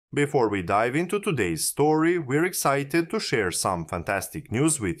Before we dive into today's story, we're excited to share some fantastic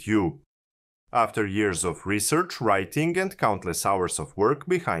news with you. After years of research, writing, and countless hours of work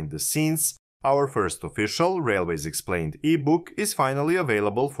behind the scenes, our first official Railways Explained ebook is finally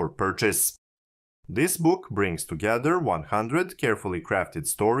available for purchase. This book brings together 100 carefully crafted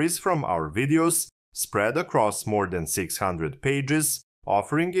stories from our videos, spread across more than 600 pages,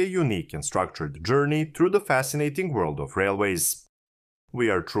 offering a unique and structured journey through the fascinating world of railways. We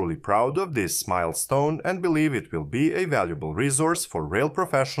are truly proud of this milestone and believe it will be a valuable resource for rail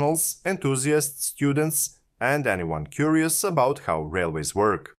professionals, enthusiasts, students, and anyone curious about how railways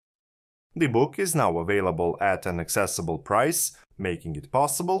work. The book is now available at an accessible price, making it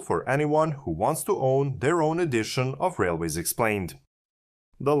possible for anyone who wants to own their own edition of Railways Explained.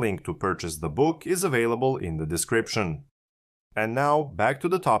 The link to purchase the book is available in the description. And now, back to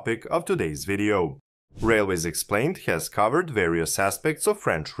the topic of today's video. Railways Explained has covered various aspects of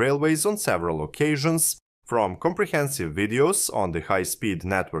French railways on several occasions, from comprehensive videos on the high-speed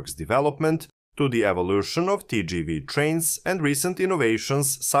network's development to the evolution of TGV trains and recent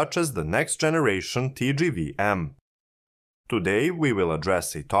innovations such as the next-generation TGV M. Today we will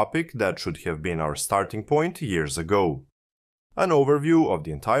address a topic that should have been our starting point years ago. An overview of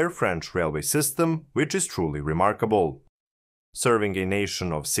the entire French railway system, which is truly remarkable. Serving a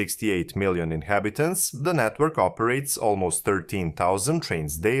nation of 68 million inhabitants, the network operates almost 13,000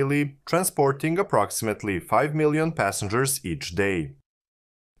 trains daily, transporting approximately 5 million passengers each day.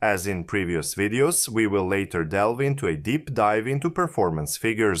 As in previous videos, we will later delve into a deep dive into performance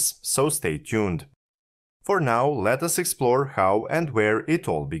figures, so stay tuned. For now, let us explore how and where it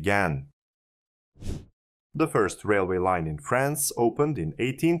all began. The first railway line in France opened in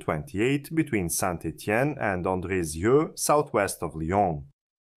 1828 between Saint-Étienne and Andrézieux, southwest of Lyon.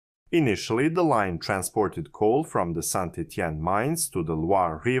 Initially, the line transported coal from the Saint-Étienne mines to the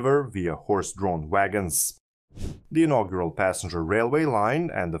Loire River via horse-drawn wagons. The inaugural passenger railway line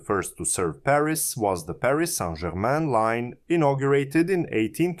and the first to serve Paris was the Paris-Saint-Germain line, inaugurated in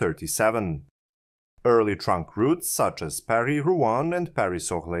 1837. Early trunk routes such as Paris-Rouen and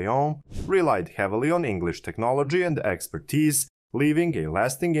Paris-Orléans relied heavily on English technology and expertise, leaving a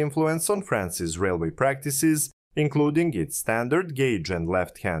lasting influence on France's railway practices, including its standard gauge and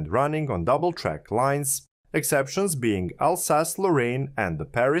left-hand running on double-track lines, exceptions being Alsace-Lorraine and the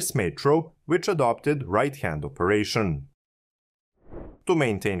Paris Metro, which adopted right-hand operation. To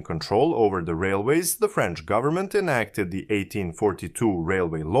maintain control over the railways, the French government enacted the 1842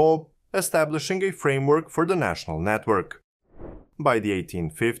 Railway Law, establishing a framework for the national network. By the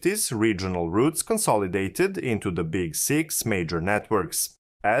 1850s, regional routes consolidated into the Big Six major networks: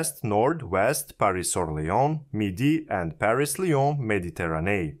 Est, Nord, West, Paris-Orléans, Midi, and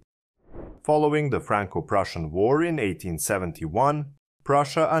Paris-Lyon-Méditerranée. Following the Franco-Prussian War in 1871,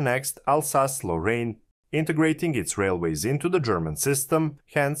 Prussia annexed Alsace-Lorraine, integrating its railways into the German system,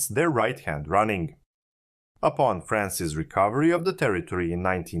 hence their right-hand running. Upon France's recovery of the territory in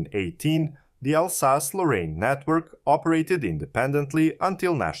 1918, the Alsace-Lorraine network operated independently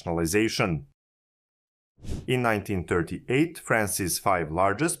until nationalization. In 1938, France's 5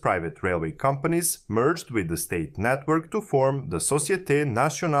 largest private railway companies merged with the state network to form the Société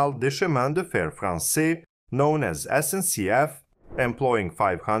Nationale des Chemins de Fer Français, known as SNCF, employing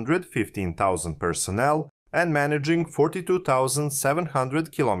 515,000 personnel and managing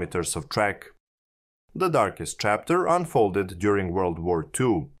 42,700 kilometers of track. The darkest chapter unfolded during World War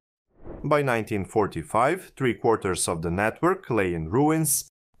II. By 1945, 3/4 of the network lay in ruins,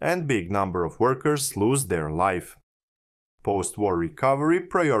 and big number of workers lose their life. Post-war recovery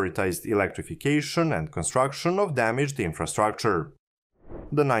prioritized electrification and construction of damaged infrastructure.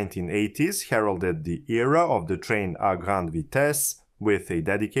 The 1980s heralded the era of the train à grande vitesse, with a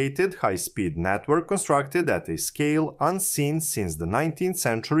dedicated high-speed network constructed at a scale unseen since the 19th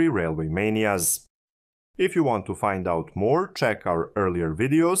century railway manias. If you want to find out more, check our earlier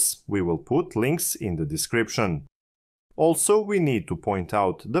videos, we will put links in the description. Also, we need to point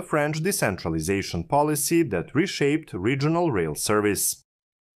out the French decentralization policy that reshaped regional rail service.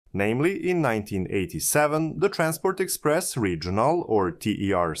 Namely, in 1987, the Transport Express Regional or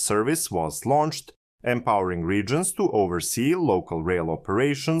TER service was launched, empowering regions to oversee local rail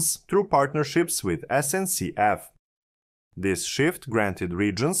operations through partnerships with SNCF. This shift granted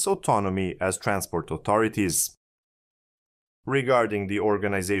regions autonomy as transport authorities. Regarding the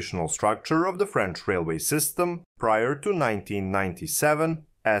organizational structure of the French railway system, prior to 1997,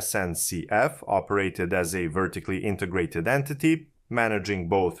 SNCF operated as a vertically integrated entity, managing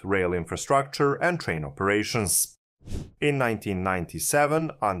both rail infrastructure and train operations. In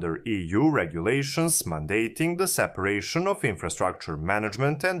 1997, under EU regulations mandating the separation of infrastructure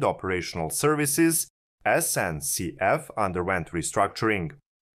management and operational services, SNCF underwent restructuring.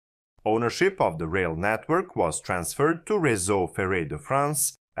 Ownership of the rail network was transferred to Réseau Ferré de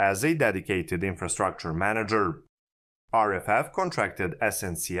France as a dedicated infrastructure manager. RFF contracted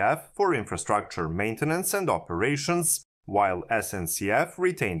SNCF for infrastructure maintenance and operations, while SNCF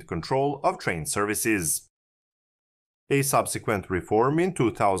retained control of train services. A subsequent reform in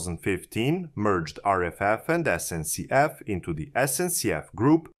 2015 merged RFF and SNCF into the SNCF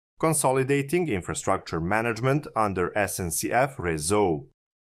Group, consolidating infrastructure management under SNCF Réseau.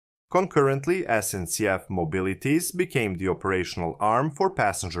 Concurrently, SNCF Mobilities became the operational arm for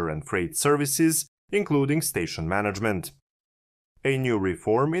passenger and freight services, including station management. A new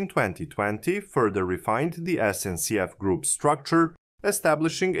reform in 2020 further refined the SNCF Group structure,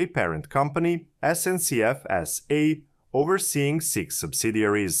 establishing a parent company, SNCF SA, overseeing 6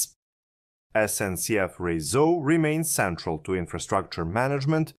 subsidiaries. SNCF Réseau remains central to infrastructure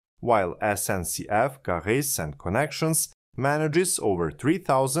management, while SNCF Gares and Connections manages over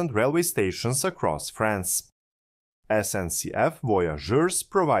 3,000 railway stations across France. SNCF Voyageurs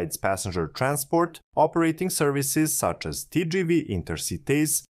provides passenger transport, operating services such as TGV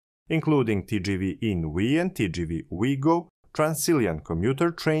Intercités, including TGV Inouï and TGV Ouigo, Transilien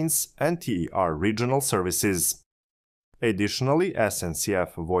commuter trains, and TER regional services. Additionally,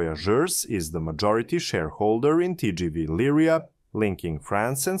 SNCF Voyageurs is the majority shareholder in TGV Lyria, linking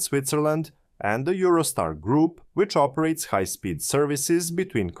France and Switzerland, and the Eurostar Group, which operates high-speed services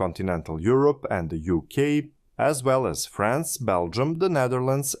between continental Europe and the UK, as well as France, Belgium, the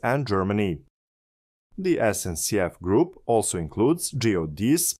Netherlands, and Germany. The SNCF Group also includes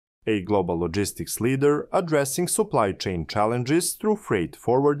Geodis, a global logistics leader addressing supply chain challenges through freight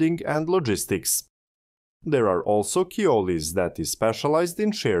forwarding and logistics. There are also Keolis, that is specialized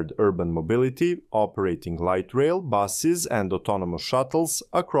in shared urban mobility, operating light rail, buses, and autonomous shuttles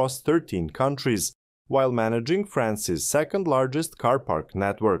across 13 countries, while managing France's second-largest car park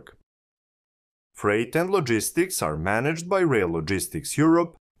network. Freight and logistics are managed by Rail Logistics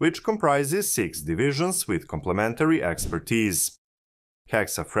Europe, which comprises 6 divisions with complementary expertise.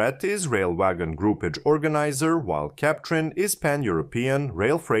 Hexafret is rail wagon groupage organizer, while Captrin is pan-European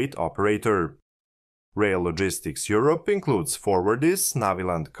rail freight operator. Rail Logistics Europe includes Forwardis,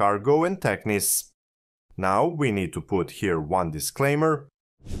 Naviland Cargo, and Technis. Now we need to put here one disclaimer,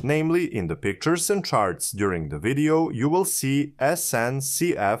 namely in the pictures and charts during the video you will see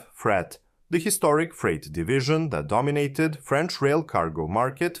SNCF Fret, the historic freight division that dominated French rail cargo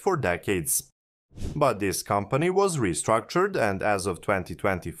market for decades. But this company was restructured, and as of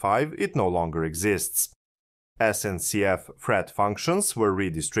 2025 it no longer exists. SNCF Fret functions were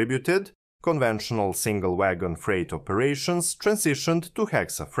redistributed, conventional single-wagon freight operations transitioned to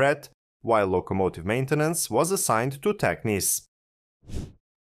Hexafret, while locomotive maintenance was assigned to Technis.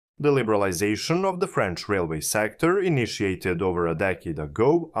 The liberalization of the French railway sector, initiated over a decade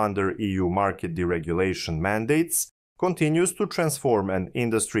ago under EU market deregulation mandates, continues to transform an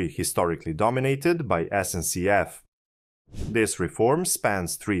industry historically dominated by SNCF. This reform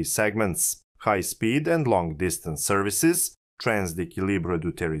spans 3 segments: high-speed and long-distance services, Trains d'équilibre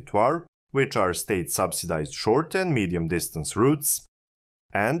du territoire, which are state-subsidized short and medium-distance routes,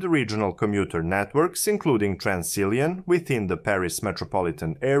 and regional commuter networks including Transilien within the Paris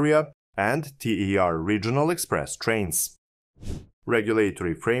metropolitan area and TER regional express trains.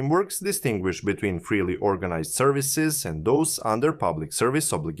 Regulatory frameworks distinguish between freely organized services and those under public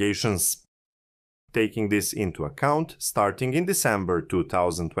service obligations. Taking this into account, starting in December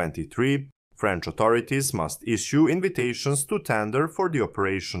 2023, French authorities must issue invitations to tender for the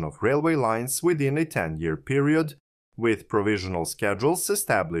operation of railway lines within a 10-year period, with provisional schedules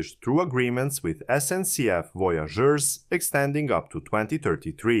established through agreements with SNCF Voyageurs extending up to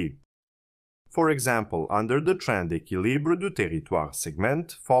 2033. For example, under the Train d'équilibre du territoire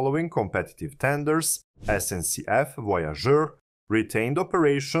segment, following competitive tenders, SNCF Voyageurs retained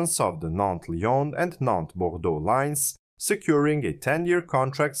operations of the Nantes-Lyon and Nantes-Bordeaux lines, securing a 10-year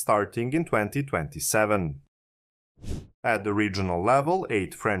contract starting in 2027. At the regional level,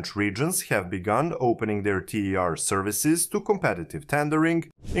 8 French regions have begun opening their TER services to competitive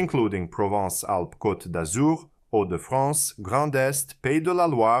tendering, including Provence-Alpes-Côte d'Azur, Hauts-de-France, Grand Est, Pays de la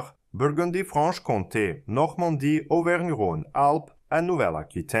Loire, Burgundy-Franche-Comté, Normandie, Auvergne-Rhône-Alpes, and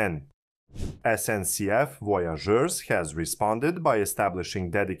Nouvelle-Aquitaine. SNCF Voyageurs has responded by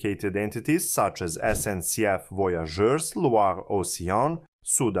establishing dedicated entities such as SNCF Voyageurs Loire-Océan,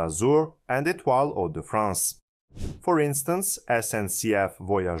 Sud Azur, and Étoile Hauts-de-France. For instance, SNCF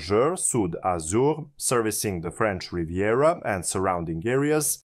Voyageurs Sud Azur, servicing the French Riviera and surrounding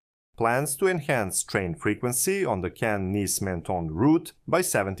areas, plans to enhance train frequency on the Cannes-Nice-Menton route by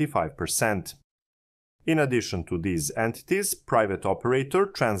 75%. In addition to these entities, private operator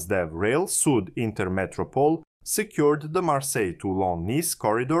Transdev Rail Sud Intermetropole secured the Marseille-Toulon-Nice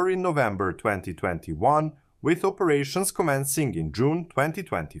corridor in November 2021, with operations commencing in June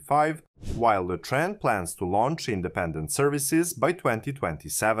 2025, while Le Train plans to launch independent services by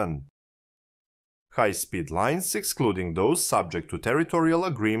 2027. High-speed lines, excluding those subject to territorial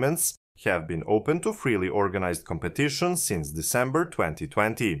agreements, have been open to freely organized competition since December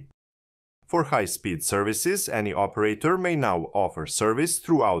 2020. For high-speed services, any operator may now offer service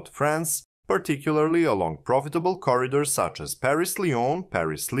throughout France, particularly along profitable corridors such as Paris-Lyon,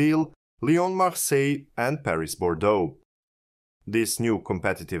 Paris-Lille, Lyon-Marseille, and Paris-Bordeaux. This new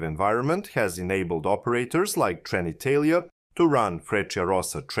competitive environment has enabled operators like Trenitalia to run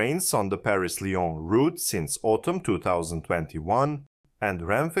Frecciarossa trains on the Paris-Lyon route since autumn 2021, and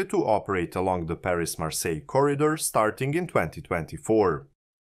Renfe to operate along the Paris-Marseille corridor starting in 2024.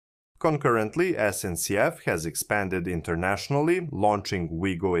 Concurrently, SNCF has expanded internationally, launching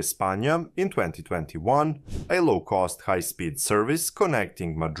Ouigo España in 2021, a low-cost high-speed service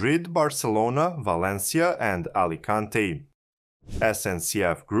connecting Madrid, Barcelona, Valencia, and Alicante.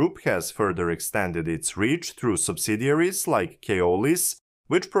 SNCF Group has further extended its reach through subsidiaries like Keolis,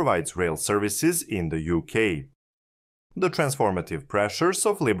 which provides rail services in the UK. The transformative pressures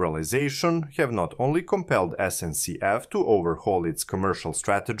of liberalization have not only compelled SNCF to overhaul its commercial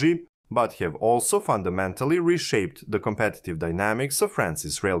strategy, but have also fundamentally reshaped the competitive dynamics of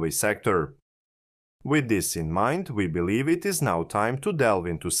France's railway sector. With this in mind, we believe it is now time to delve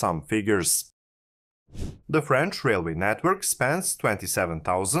into some figures. The French railway network spans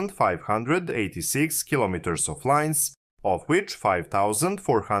 27,586 kilometers of lines, of which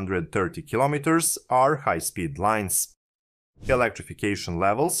 5,430 kilometers are high-speed lines. Electrification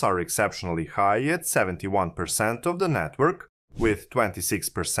levels are exceptionally high at 71% of the network, with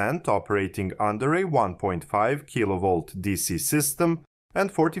 26% operating under a 1.5 kV DC system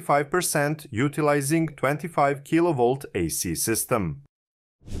and 45% utilizing 25 kV AC system.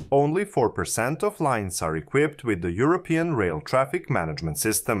 Only 4% of lines are equipped with the European Rail Traffic Management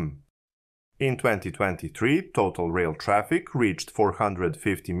System. In 2023, total rail traffic reached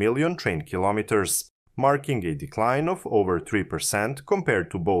 450 million train kilometers, marking a decline of over 3% compared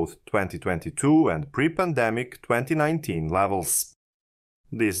to both 2022 and pre-pandemic 2019 levels.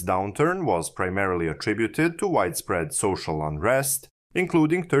 This downturn was primarily attributed to widespread social unrest,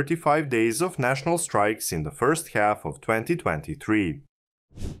 including 35 days of national strikes in the first half of 2023.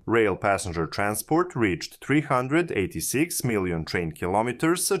 Rail passenger transport reached 386 million train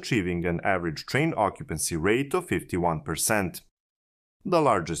kilometers, achieving an average train occupancy rate of 51%. The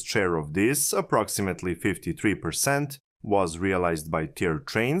largest share of this, approximately 53%, was realized by tiered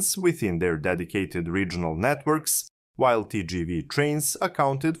trains within their dedicated regional networks, while TGV trains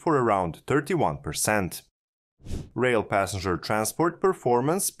accounted for around 31%. Rail passenger transport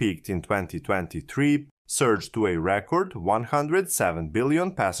performance peaked in 2023, surged to a record 107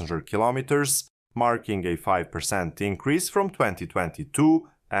 billion passenger kilometers, marking a 5% increase from 2022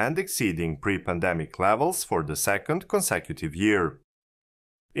 and exceeding pre-pandemic levels for the second consecutive year.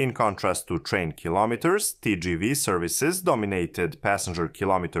 In contrast to train kilometers, TGV services dominated passenger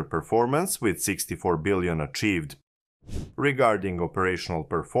kilometer performance with 64 billion achieved. Regarding operational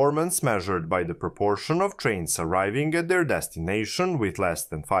performance measured by the proportion of trains arriving at their destination with less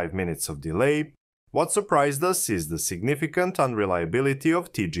than 5 minutes of delay, what surprised us is the significant unreliability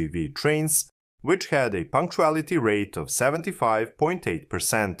of TGV trains, which had a punctuality rate of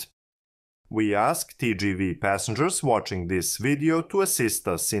 75.8%. We ask TGV passengers watching this video to assist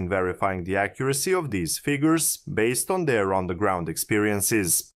us in verifying the accuracy of these figures based on their on-the-ground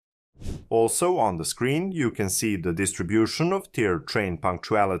experiences. Also on the screen, you can see the distribution of tiered train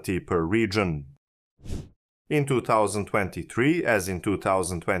punctuality per region. In 2023, as in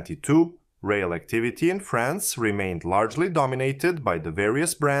 2022, rail activity in France remained largely dominated by the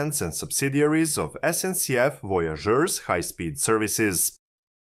various brands and subsidiaries of SNCF Voyageurs high-speed services.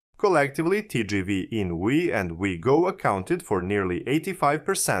 Collectively, TGV Inouï and Ouigo accounted for nearly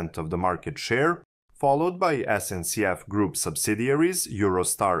 85% of the market share, followed by SNCF Group subsidiaries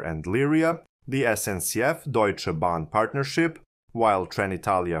Eurostar and Lyria, the SNCF Deutsche Bahn partnership, while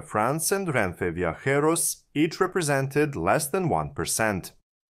Trenitalia France and Renfe Viajeros each represented less than 1%.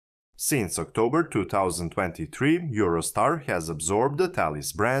 Since October 2023, Eurostar has absorbed the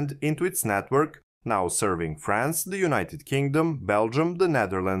Thalys brand into its network, now serving France, the United Kingdom, Belgium, the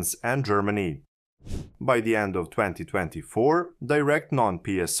Netherlands, and Germany. By the end of 2024, direct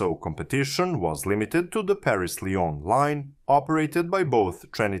non-PSO competition was limited to the Paris-Lyon line, operated by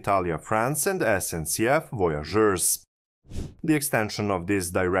both Trenitalia France and SNCF Voyageurs. The extension of this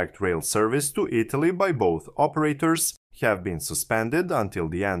direct rail service to Italy by both operators have been suspended until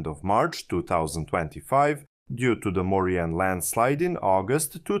the end of March 2025 due to the Maurienne landslide in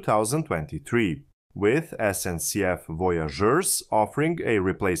August 2023, with SNCF Voyageurs offering a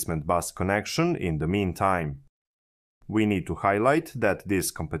replacement bus connection in the meantime. We need to highlight that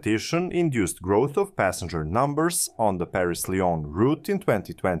this competition induced growth of passenger numbers on the Paris-Lyon route in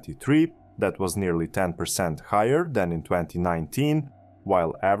 2023 that was nearly 10% higher than in 2019,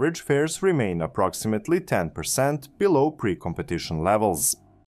 while average fares remain approximately 10% below pre-competition levels.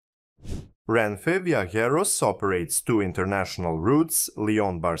 Renfe Viajeros operates two international routes,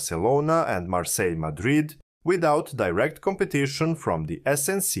 Lyon-Barcelona and Marseille-Madrid, without direct competition from the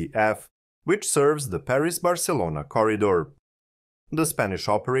SNCF, which serves the Paris-Barcelona corridor. The Spanish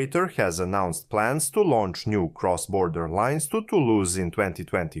operator has announced plans to launch new cross-border lines to Toulouse in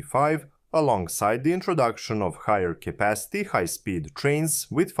 2025, alongside the introduction of higher-capacity high-speed trains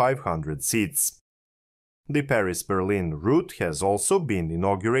with 500 seats. The Paris-Berlin route has also been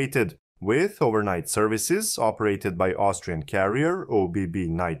inaugurated, with overnight services operated by Austrian carrier ÖBB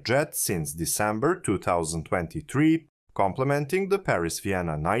Nightjet since December 2023, complementing the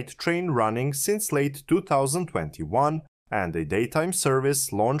Paris-Vienna night train running since late 2021 and a daytime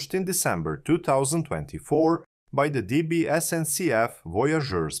service launched in December 2024 by the DB SNCF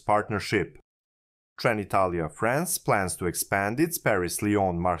Voyageurs partnership. Trenitalia France plans to expand its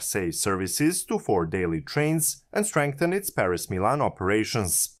Paris-Lyon-Marseille services to 4 daily trains and strengthen its Paris-Milan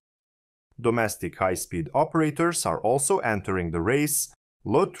operations. Domestic high-speed operators are also entering the race.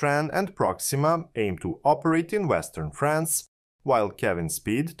 Le Train and Proxima aim to operate in western France, while Kevin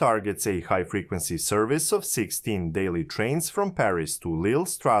Speed targets a high-frequency service of 16 daily trains from Paris to Lille,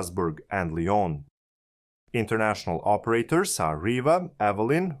 Strasbourg and Lyon. International operators Arriva,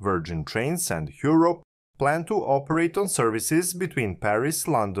 Evelyn, Virgin Trains and Europe plan to operate on services between Paris,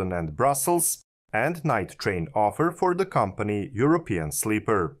 London and Brussels, and night train offer for the company European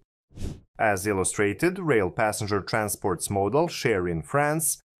Sleeper. As illustrated, rail passenger transport's modal share in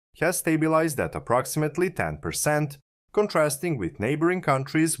France has stabilized at approximately 10%, contrasting with neighboring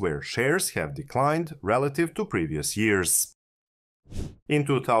countries where shares have declined relative to previous years. In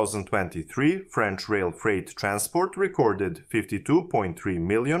 2023, French rail freight transport recorded 52.3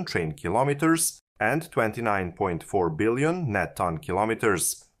 million train kilometers and 29.4 billion net ton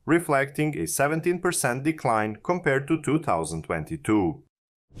kilometers, reflecting a 17% decline compared to 2022.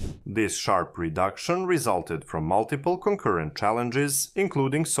 This sharp reduction resulted from multiple concurrent challenges,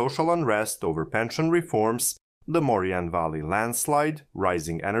 including social unrest over pension reforms, the Maurienne Valley landslide,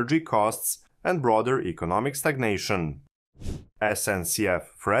 rising energy costs, and broader economic stagnation. SNCF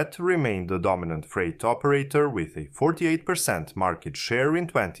Fret remained the dominant freight operator with a 48% market share in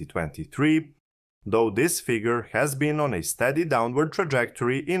 2023, though this figure has been on a steady downward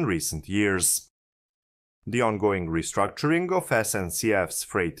trajectory in recent years. The ongoing restructuring of SNCF's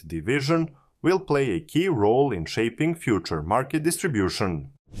freight division will play a key role in shaping future market distribution.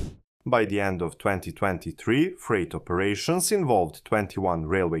 By the end of 2023, freight operations involved 21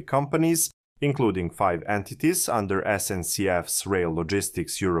 railway companies, including 5 entities under SNCF's Rail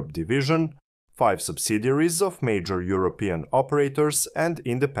Logistics Europe division, 5 subsidiaries of major European operators and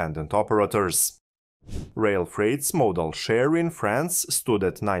independent operators. Rail freight's modal share in France stood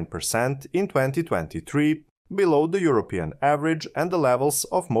at 9% in 2023, below the European average and the levels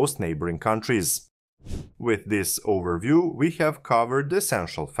of most neighboring countries. With this overview, we have covered the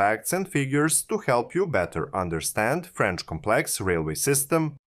essential facts and figures to help you better understand French complex railway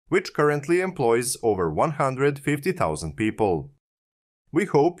system, which currently employs over 150,000 people. We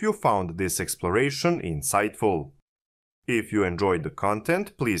hope you found this exploration insightful. If you enjoyed the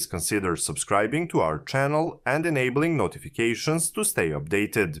content, please consider subscribing to our channel and enabling notifications to stay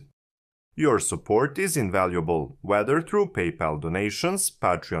updated. Your support is invaluable, whether through PayPal donations,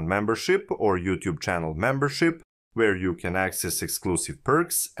 Patreon membership, or YouTube channel membership, where you can access exclusive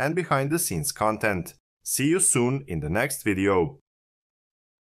perks and behind-the-scenes content. See you soon in the next video.